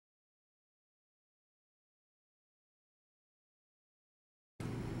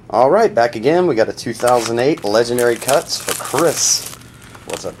Alright, back again. We got a 2008 Legendary Cuts for Chris.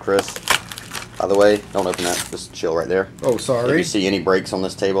 What's up, Chris? By the way, don't open that. Just chill right there. Oh, sorry. If you see any breaks on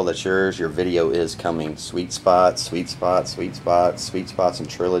this table, that's yours. Your video is coming. Sweet spots, sweet spots, sweet spots, sweet spots, and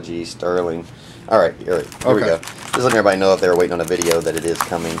trilogy, Sterling. Alright, here we go. Just letting everybody know if they were waiting on a video that it is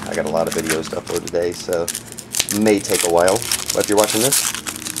coming. I got a lot of videos to upload today, so it may take a while. But if you're watching this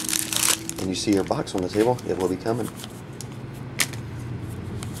and you see your box on the table, it will be coming.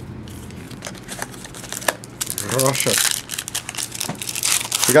 Russia.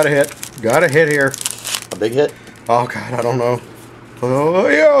 We got a hit. Got a hit here. A big hit? Oh, God, I don't know. Oh,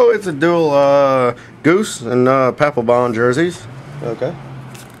 yo, it's a dual Goose and Papelbon jerseys. Okay.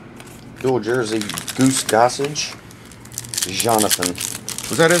 Dual jersey Goose Gossage. Jonathan.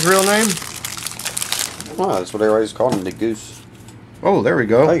 Was that his real name? Well, that's what they always called him, the Goose. Oh, there we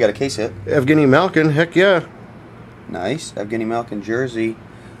go. Oh, you got a case hit. Evgeny Malkin, heck yeah. Nice. Evgeny Malkin jersey.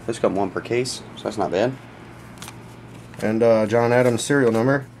 There's got one per case, so that's not bad. And John Adams serial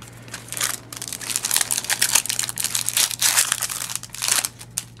number.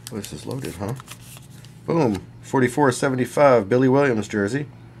 Oh, this is loaded, huh? Boom. 44.75 Billy Williams jersey.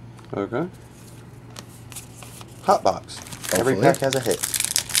 Okay. Hot box. Hopefully. Every pack has a hit.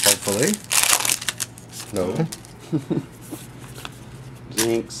 Hopefully. No.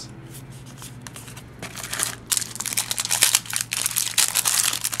 Jinx.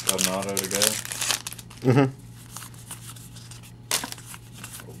 Got an auto to go. Mm-hmm.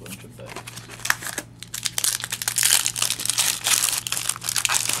 Whole bunch of dice.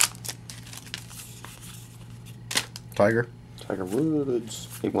 Tiger. Tiger Woods.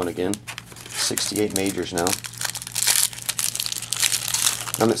 He won again. 68 majors now.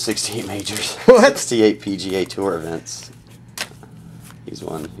 I'm at 68 majors. What? 68 PGA Tour events. He's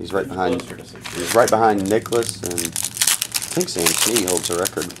won. He's right behind. Closer to 68. He's right behind Nicholas, and I think Sam Snee holds the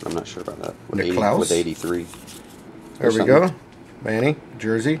record. I'm not sure about that. With Nick Klaus? with 83. There we go. Manny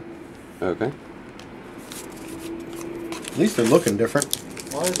jersey. Okay. At least they're looking different.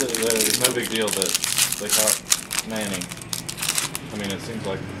 Why is it that it's no big deal that they caught Manning? I mean, it seems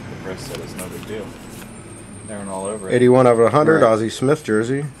like the press said it's no big deal. They weren't all over it. 81 of 100 Right. Ozzie Smith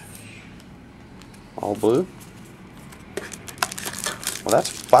jersey. All blue. Well, that's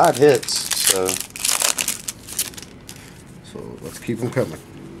 5 hits, so So let's keep them coming.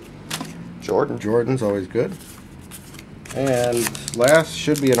 Jordan. Jordan's always good. And last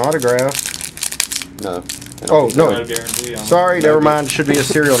should be an autograph. No. Oh, no. No guarantee on Sorry, it. never mind. Should be a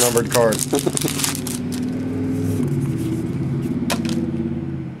serial numbered card.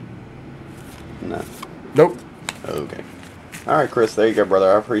 No. Nope. Okay. All right, Chris. There you go,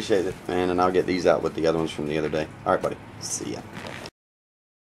 brother. I appreciate it, man. And I'll get these out with the other ones from the other day. All right, buddy. See ya.